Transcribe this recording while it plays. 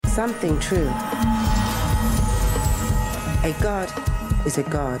something true. A god is a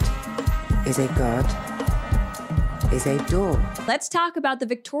god is a god is a door. Let's talk about the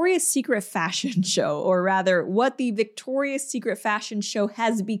Victoria's Secret fashion show, or rather what the Victoria's Secret fashion show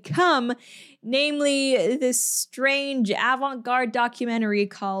has become, namely this strange avant-garde documentary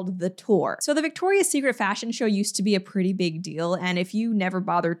called The Tour. So the Victoria's Secret fashion show used to be a pretty big deal, and if you never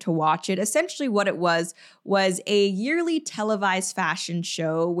bothered to watch it, essentially what it was a yearly televised fashion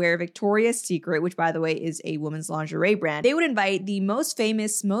show where Victoria's Secret, which by the way is a women's lingerie brand, they would invite the most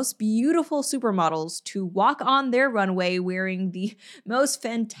famous, most beautiful supermodels to walk on their runway wearing the most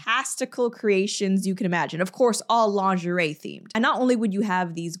fantastical creations you can imagine. Of course, all lingerie themed. And not only would you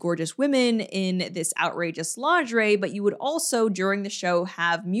have these gorgeous women in this outrageous lingerie, but you would also, during the show,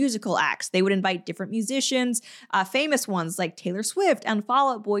 have musical acts. They would invite different musicians, famous ones like Taylor Swift and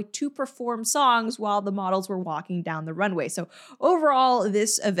Fall Out Boy, to perform songs while the models were walking down the runway. So overall,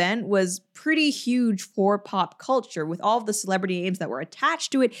 this event was pretty huge for pop culture. With all of the celebrity names that were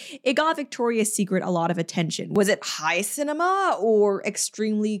attached to it, it got Victoria's Secret a lot of attention. Was it high cinema or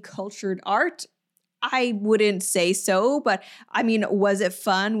extremely cultured art? I wouldn't say so, but I mean, was it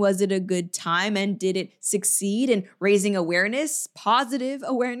fun? Was it a good time? And did it succeed in raising awareness, positive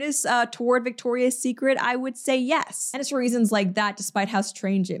awareness toward Victoria's Secret? I would say yes. And it's for reasons like that, despite how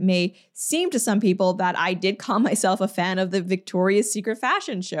strange it may seem to some people, that I did call myself a fan of the Victoria's Secret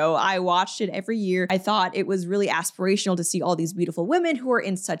fashion show. I watched it every year. I thought it was really aspirational to see all these beautiful women who are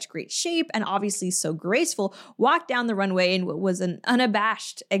in such great shape and obviously so graceful walk down the runway in what was an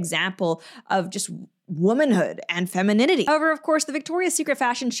unabashed example of just womanhood and femininity. However, of course, the Victoria's Secret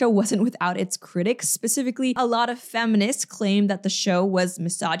fashion show wasn't without its critics. Specifically, a lot of feminists claimed that the show was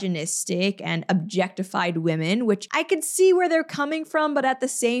misogynistic and objectified women, which I could see where they're coming from, but at the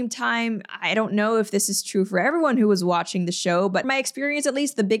same time, I don't know if this is true for everyone who was watching the show, but in my experience, at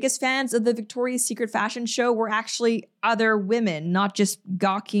least, the biggest fans of the Victoria's Secret fashion show were actually other women, not just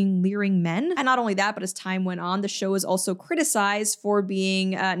gawking, leering men. And not only that, but as time went on, the show was also criticized for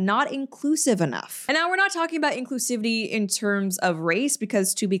being not inclusive enough. And now we're not talking about inclusivity in terms of race,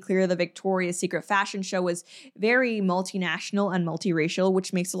 because to be clear, the Victoria's Secret fashion show was very multinational and multiracial,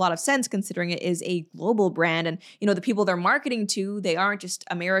 which makes a lot of sense considering it is a global brand. And, you know, the people they're marketing to, they aren't just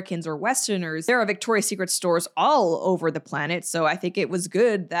Americans or Westerners. There are Victoria's Secret stores all over the planet. So I think it was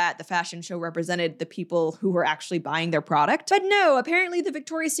good that the fashion show represented the people who were actually buying their product. But no, apparently the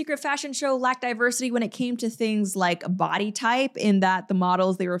Victoria's Secret fashion show lacked diversity when it came to things like body type, in that the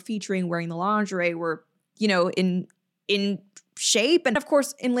models they were featuring wearing the lingerie were, you know, in shape. And of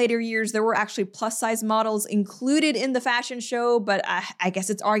course, in later years, there were actually plus size models included in the fashion show, but I guess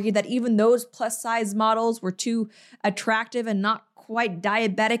it's argued that even those plus size models were too attractive and not quite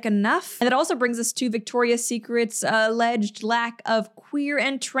diabetic enough. And that also brings us to Victoria's Secret's alleged lack of queer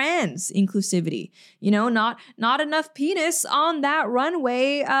and trans inclusivity. You know, not enough penis on that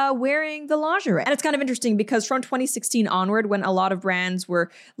runway wearing the lingerie. And it's kind of interesting because from 2016 onward, when a lot of brands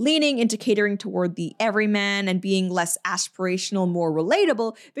were leaning into catering toward the everyman and being less aspirational, more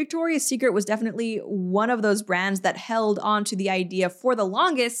relatable, Victoria's Secret was definitely one of those brands that held on to the idea for the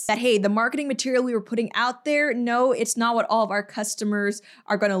longest that, hey, the marketing material we were putting out there, no, it's not what all of our customers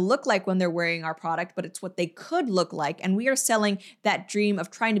are going to look like when they're wearing our product, but it's what they could look like. And we are selling that dream of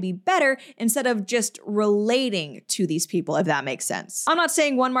trying to be better instead of just relating to these people, if that makes sense. I'm not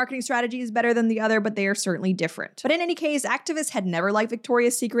saying one marketing strategy is better than the other, but they are certainly different. But in any case, activists had never liked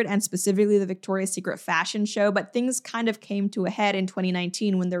Victoria's Secret and specifically the Victoria's Secret fashion show, but things kind of came to a head in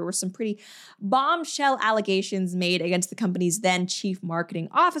 2019 when there were some pretty bombshell allegations made against the company's then chief marketing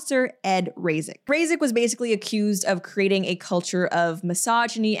officer, Ed Razek. Razek was basically accused of creating a culture of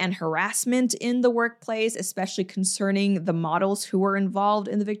misogyny and harassment in the workplace, especially concerning the models who were involved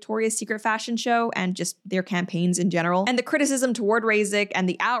in the Victoria's Secret fashion show and just their campaigns in general. And the criticism toward Razek and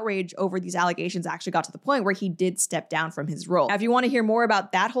the outrage over these allegations actually got to the point where he did step down from his role. Now, if you want to hear more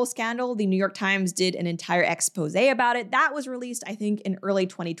about that whole scandal, the New York Times did an entire expose about it. That was released, I think, in early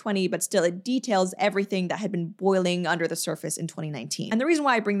 2020, but still it details everything that had been boiling under the surface in 2019. And the reason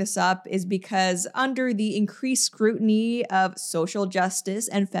why I bring this up is because under the increased scrutiny of social justice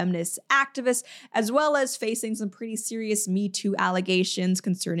and feminist activists, as well as facing some pretty serious Me Too allegations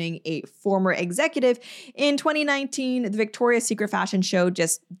concerning a former executive, in 2019, the Victoria's Secret fashion show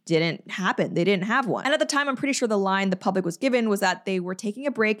just didn't happen. They didn't have one. And at the time, I'm pretty sure the line the public was given was that they were taking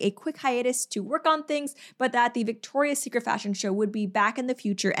a break, a quick hiatus to work on things, but that the Victoria's Secret fashion show would be back in the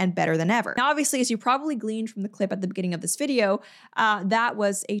future and better than ever. Now, obviously, as you probably gleaned from the clip at the beginning of this video, that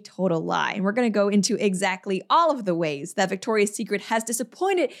was a total lie. And we're going to go into exactly all of the ways that Victoria's Victoria's Secret has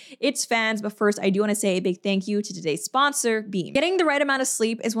disappointed its fans. But first, I do want to say a big thank you to today's sponsor, Beam. Getting the right amount of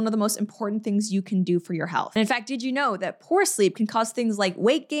sleep is one of the most important things you can do for your health. And in fact, did you know that poor sleep can cause things like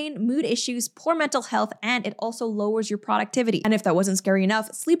weight gain, mood issues, poor mental health, and it also lowers your productivity? And if that wasn't scary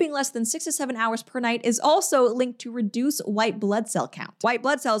enough, sleeping less than 6 to 7 hours per night is also linked to reduced white blood cell count. White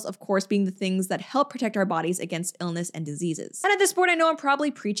blood cells, of course, being the things that help protect our bodies against illness and diseases. And at this point, I know I'm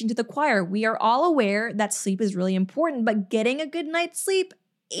probably preaching to the choir. We are all aware that sleep is really important, but getting a good night's sleep,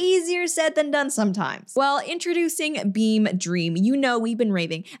 easier said than done sometimes. Well, introducing Beam Dream. You know we've been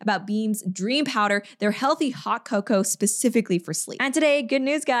raving about Beam's Dream Powder, their healthy hot cocoa specifically for sleep. And today, good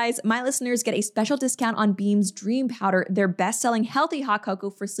news guys, my listeners get a special discount on Beam's Dream Powder, their best-selling healthy hot cocoa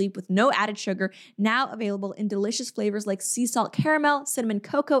for sleep with no added sugar, now available in delicious flavors like sea salt caramel, cinnamon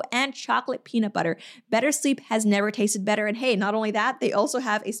cocoa, and chocolate peanut butter. Better sleep has never tasted better. And hey, not only that, they also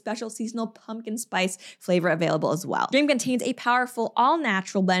have a special seasonal pumpkin spice flavor available as well. Dream contains a powerful,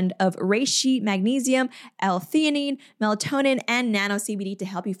 all-natural blend of reishi, magnesium, L-theanine, melatonin, and nano CBD to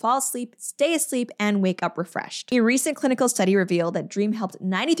help you fall asleep, stay asleep, and wake up refreshed. A recent clinical study revealed that Dream helped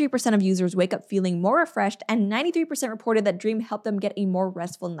 93% of users wake up feeling more refreshed, and 93% reported that Dream helped them get a more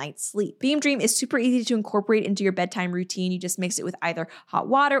restful night's sleep. Beam Dream is super easy to incorporate into your bedtime routine. You just mix it with either hot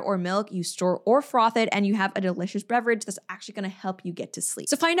water or milk, you store or froth it, and you have a delicious beverage that's actually going to help you get to sleep.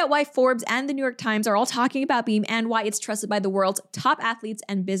 So find out why Forbes and the New York Times are all talking about Beam and why it's trusted by the world's top athletes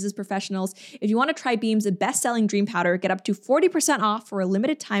and business professionals. If you want to try Beam's best-selling Dream Powder, get up to 40% off for a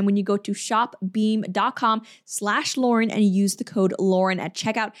limited time when you go to shopbeam.com/Lauren and use the code Lauren at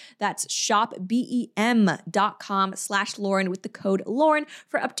checkout. That's shopbeam.com/Lauren with the code Lauren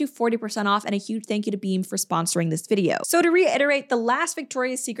for up to 40% off, and a huge thank you to Beam for sponsoring this video. So to reiterate, the last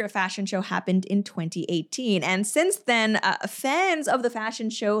Victoria's Secret fashion show happened in 2018, and since then, fans of the fashion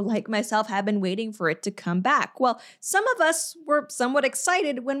show like myself have been waiting for it to come back. Well, some of us were somewhat excited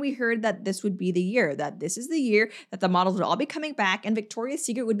when we heard that this would be the year, that this is the year that the models would all be coming back and Victoria's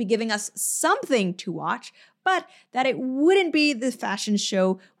Secret would be giving us something to watch, but that it wouldn't be the fashion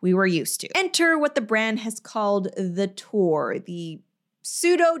show we were used to. Enter what the brand has called The Tour, the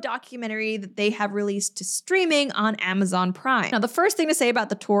pseudo documentary that they have released to streaming on Amazon Prime. Now, the first thing to say about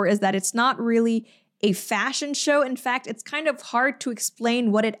The Tour is that it's not really a fashion show. In fact, it's kind of hard to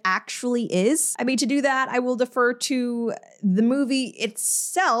explain what it actually is. I mean, to do that, I will defer to the movie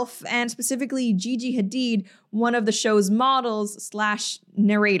itself and specifically Gigi Hadid, one of the show's models /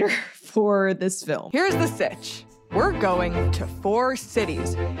 narrator for this film. Here's the sitch. We're going to 4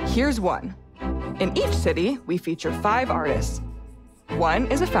 cities. Here's one. In each city, we feature 5 artists. One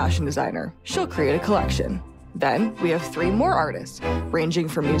is a fashion designer. She'll create a collection. Then we have 3 more artists, ranging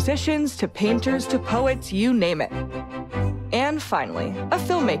from musicians to painters to poets, you name it. And finally, a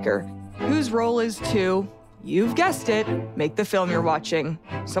filmmaker, whose role is to, you've guessed it, make the film you're watching.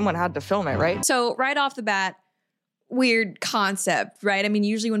 Someone had to film it, right? So right off the bat, weird concept, right? I mean,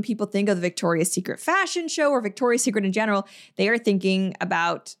 usually when people think of the Victoria's Secret fashion show or Victoria's Secret in general, they are thinking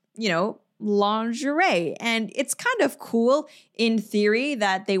about, lingerie. And it's kind of cool in theory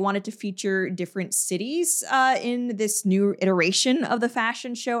that they wanted to feature different cities in this new iteration of the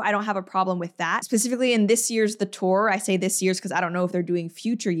fashion show. I don't have a problem with that. Specifically in this year's The Tour, I say this year's because I don't know if they're doing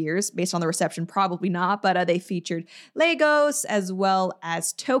future years based on the reception, probably not, but they featured Lagos as well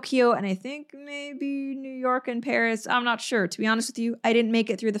as Tokyo, and I think maybe New York and Paris. I'm not sure. To be honest with you, I didn't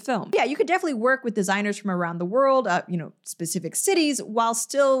make it through the film. Yeah, you could definitely work with designers from around the world, specific cities, while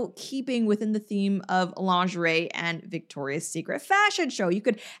still keeping within the theme of lingerie and Victoria's Secret fashion show. You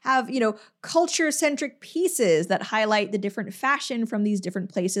could have, culture-centric pieces that highlight the different fashion from these different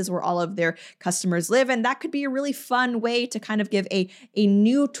places where all of their customers live. And that could be a really fun way to kind of give a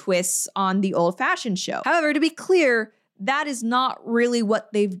new twist on the old fashion show. However, to be clear, that is not really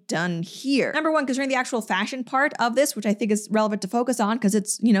what they've done here. Number one, concerning the actual fashion part of this, which I think is relevant to focus on because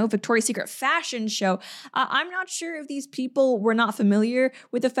it's, Victoria's Secret fashion show. I'm not sure if these people were not familiar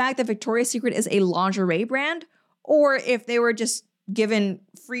with the fact that Victoria's Secret is a lingerie brand, or if they were just given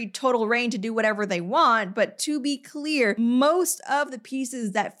free total reign to do whatever they want. But to be clear, most of the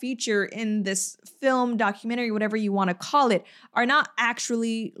pieces that feature in this film, documentary, whatever you want to call it, are not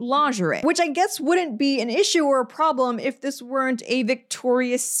actually lingerie, which I guess wouldn't be an issue or a problem if this weren't a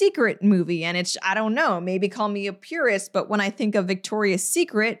Victoria's Secret movie. And I don't know, maybe call me a purist, but when I think of Victoria's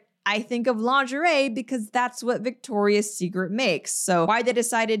Secret, I think of lingerie because that's what Victoria's Secret makes. So why they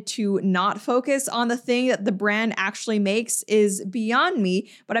decided to not focus on the thing that the brand actually makes is beyond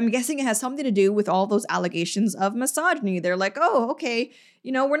me, but I'm guessing it has something to do with all those allegations of misogyny. They're like, oh, okay,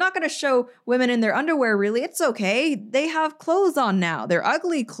 we're not going to show women in their underwear, really. It's okay. They have clothes on now. They're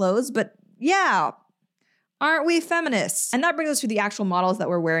ugly clothes, but yeah, Aren't we feminists? And that brings us to the actual models that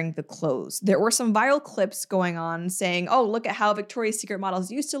were wearing the clothes. There were some viral clips going on saying, oh, look at how Victoria's Secret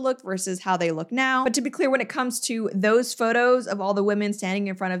models used to look versus how they look now. But to be clear, when it comes to those photos of all the women standing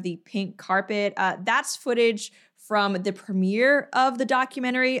in front of the pink carpet, that's footage from the premiere of the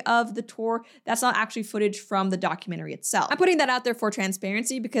documentary of the tour. That's not actually footage from the documentary itself. I'm putting that out there for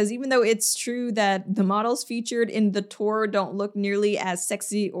transparency because even though it's true that the models featured in the tour don't look nearly as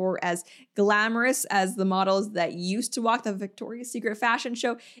sexy or as glamorous as the models that used to walk the Victoria's Secret fashion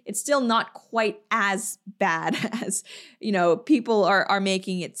show, it's still not quite as bad as, you know, people are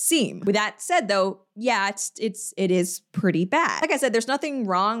making it seem. With that said though, yeah, it is pretty bad. Like I said, there's nothing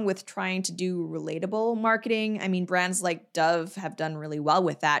wrong with trying to do relatable marketing. I mean, brands like Dove have done really well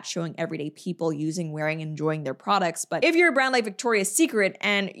with that, showing everyday people using, wearing, enjoying their products. But if you're a brand like Victoria's Secret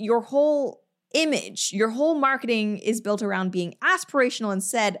and your whole image, your whole marketing is built around being aspirational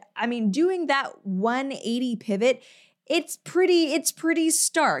instead, I mean, doing that 180 pivot, it's pretty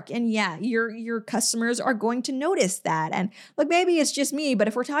stark. And yeah, your customers are going to notice that. And look, maybe it's just me, but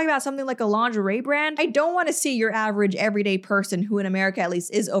if we're talking about something like a lingerie brand, I don't want to see your average everyday person who in America at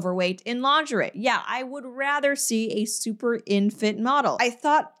least is overweight in lingerie. Yeah, I would rather see a super in-fit model. I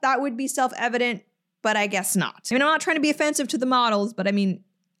thought that would be self-evident, but I guess not. I mean, I'm not trying to be offensive to the models, but I mean,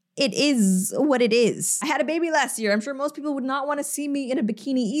 it is what it is. I had a baby last year. I'm sure most people would not want to see me in a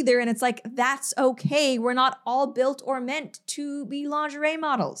bikini either. And it's like, that's okay. We're not all built or meant to be lingerie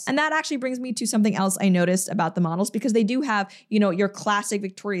models. And that actually brings me to something else I noticed about the models, because they do have, you know, your classic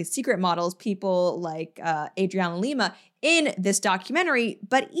Victoria's Secret models, people like Adriana Lima in this documentary.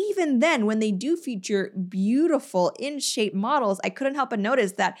 But even then, when they do feature beautiful in-shape models, I couldn't help but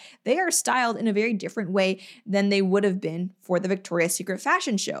notice that they are styled in a very different way than they would have been for the Victoria's Secret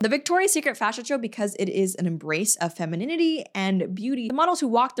fashion show. The Victoria's Secret fashion show, because it is an embrace of femininity and beauty, the models who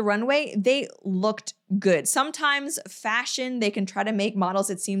walked the runway, they looked good. Sometimes fashion, they can try to make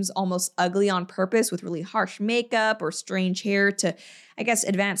models, it seems, almost ugly on purpose with really harsh makeup or strange hair to, I guess,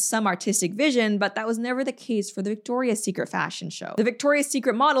 advance some artistic vision, but that was never the case for the Victoria's Secret fashion show. The Victoria's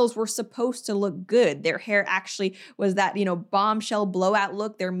Secret models were supposed to look good. Their hair actually was that, you know, bombshell blowout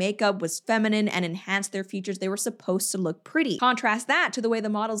look. Their makeup was feminine and enhanced their features. They were supposed to look pretty. Contrast that to the way the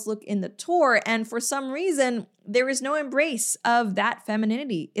models look in the tour, and for some reason, there is no embrace of that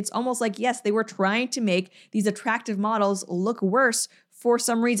femininity. It's almost like, yes, they were trying to make these attractive models look worse for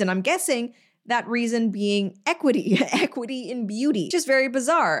some reason. I'm guessing that reason being equity, equity in beauty. Just very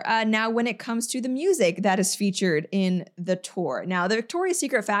bizarre. Now, when it comes to the music that is featured in the tour. Now, the Victoria's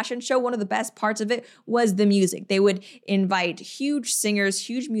Secret fashion show, one of the best parts of it was the music. They would invite huge singers,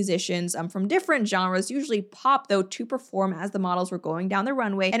 huge musicians from different genres, usually pop though, to perform as the models were going down the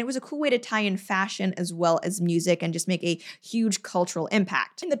runway. And it was a cool way to tie in fashion as well as music and just make a huge cultural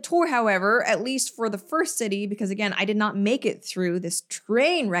impact. In the tour, however, at least for the first city, because again, I did not make it through this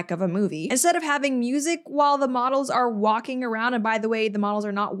train wreck of a movie, instead of having music while the models are walking around, and by the way, the models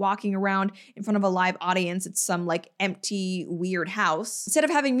are not walking around in front of a live audience, it's some like empty, weird house. Instead of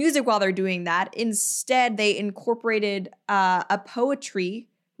having music while they're doing that, instead they incorporated a poetry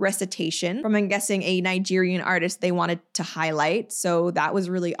recitation from, I'm guessing, a Nigerian artist they wanted to highlight. So that was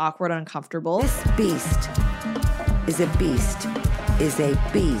really awkward and uncomfortable. This beast is a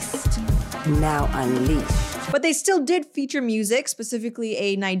beast, now unleashed. But they still did feature music, specifically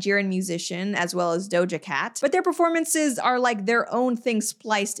a Nigerian musician, as well as Doja Cat. But their performances are like their own thing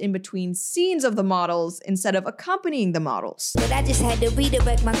spliced in between scenes of the models instead of accompanying the models. But I just had to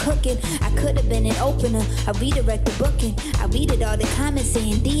redirect my cooking. I could have been an opener. I redirect the booking. I read it all the comments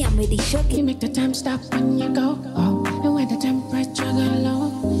saying, D, I'm really shook. You make the time stop when you go. Oh, and when the temperature got low,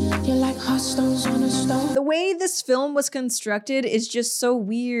 you're like hot stones on a stove. The way this film was constructed is just so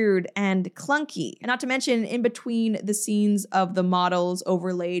weird and clunky. And not to mention, in between the scenes of the models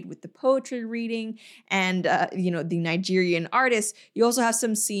overlaid with the poetry reading and, the Nigerian artist, you also have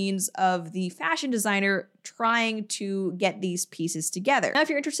some scenes of the fashion designer trying to get these pieces together. Now, if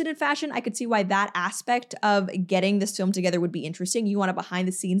you're interested in fashion, I could see why that aspect of getting this film together would be interesting. You want a behind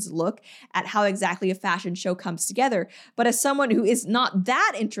the scenes look at how exactly a fashion show comes together. But as someone who is not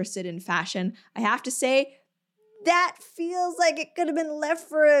that interested in fashion, I have to say that feels like it could have been left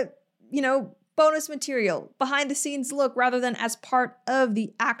for a, bonus material, behind the scenes look rather than as part of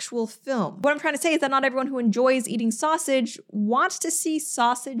the actual film. What I'm trying to say is that not everyone who enjoys eating sausage wants to see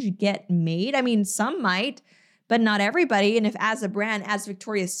sausage get made. I mean, some might, but not everybody. And if as a brand, as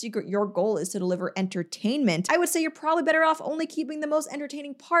Victoria's Secret, your goal is to deliver entertainment, I would say you're probably better off only keeping the most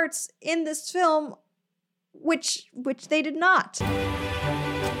entertaining parts in this film, which they did not.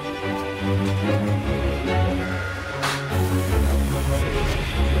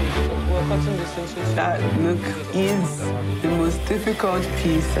 That look is the most difficult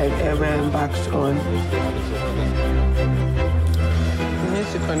piece I've ever embarked on. We need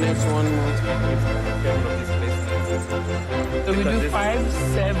to connect one more. So we do 5,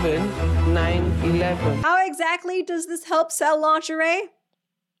 7, 9, 11. How exactly does this help sell lingerie?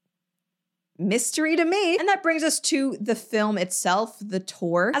 Mystery to me. And that brings us to the film itself, the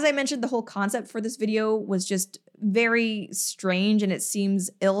tour. As I mentioned, the whole concept for this video was just very strange and it seems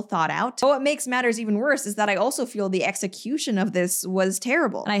ill thought out. But what makes matters even worse is that I also feel the execution of this was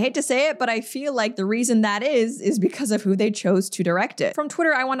terrible. And I hate to say it, but I feel like the reason that is because of who they chose to direct it. From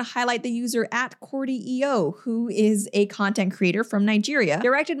Twitter, I want to highlight the user @CordyEO, who is a content creator from Nigeria.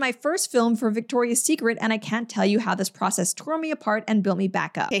 Directed my first film for Victoria's Secret, and I can't tell you how this process tore me apart and built me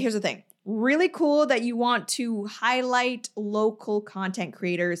back up. Okay, here's the thing. Really cool that you want to highlight local content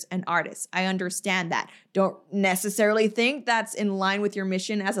creators and artists. I understand that. Don't necessarily think that's in line with your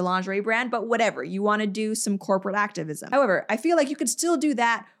mission as a lingerie brand, but whatever. You want to do some corporate activism. However, I feel like you could still do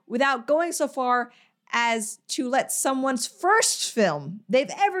that without going so far as to let someone's first film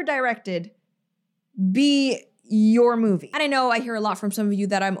they've ever directed be your movie. And I know I hear a lot from some of you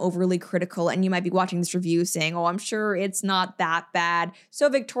that I'm overly critical, and you might be watching this review saying, oh, I'm sure it's not that bad. So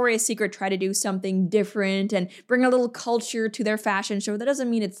Victoria's Secret tried to do something different and bring a little culture to their fashion show. That doesn't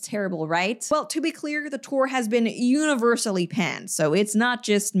mean it's terrible, right? Well, to be clear, the tour has been universally panned, so it's not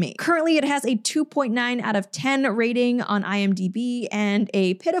just me. Currently, it has a 2.9 out of 10 rating on IMDb and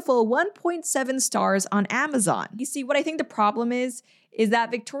a pitiful 1.7 stars on Amazon. You see, what I think the problem is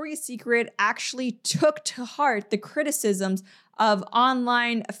that Victoria's Secret actually took to heart the criticisms of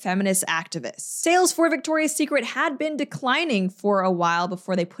online feminist activists. Sales for Victoria's Secret had been declining for a while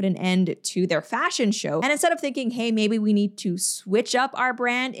before they put an end to their fashion show. And instead of thinking, hey, maybe we need to switch up our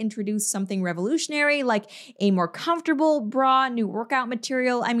brand, introduce something revolutionary like a more comfortable bra, new workout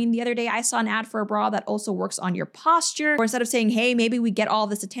material. I mean, the other day I saw an ad for a bra that also works on your posture. Or instead of saying, hey, maybe we get all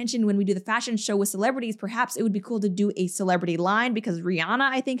this attention when we do the fashion show with celebrities, perhaps it would be cool to do a celebrity line because Rihanna,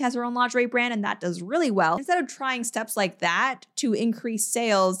 I think, has her own lingerie brand and that does really well. Instead of trying steps like that to increase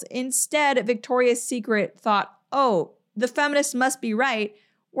sales, instead, Victoria's Secret thought, oh, the feminists must be right.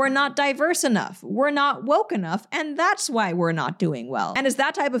 We're not diverse enough. We're not woke enough. And that's why we're not doing well. And it's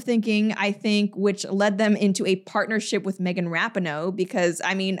that type of thinking, I think, which led them into a partnership with Megan Rapinoe because,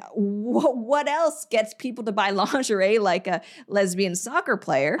 I mean, what else gets people to buy lingerie like a lesbian soccer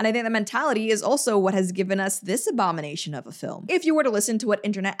player? And I think the mentality is also what has given us this abomination of a film. If you were to listen to what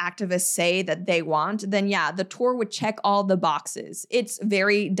internet activists say that they want, then yeah, the tour would check all the boxes. It's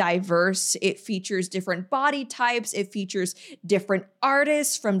very diverse. It features different body types. It features different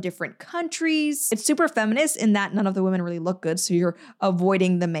artists from different countries. It's super feminist in that none of the women really look good, so you're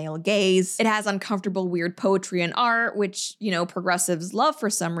avoiding the male gaze. It has uncomfortable, weird poetry and art, which, you know, progressives love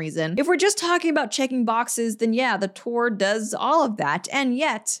for some reason. If we're just talking about checking boxes, then yeah, the tour does all of that. And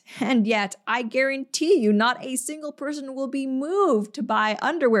yet, I guarantee you not a single person will be moved to buy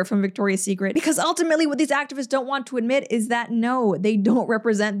underwear from Victoria's Secret because ultimately what these activists don't want to admit is that no, they don't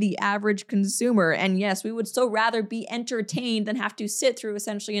represent the average consumer. And yes, we would so rather be entertained than have to sit through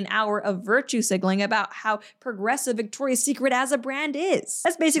essentially an hour of virtue signaling about how progressive Victoria's Secret as a brand is.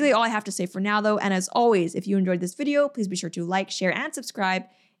 That's basically all I have to say for now though, and as always, if you enjoyed this video, please be sure to like, share, and subscribe.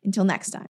 Until next time.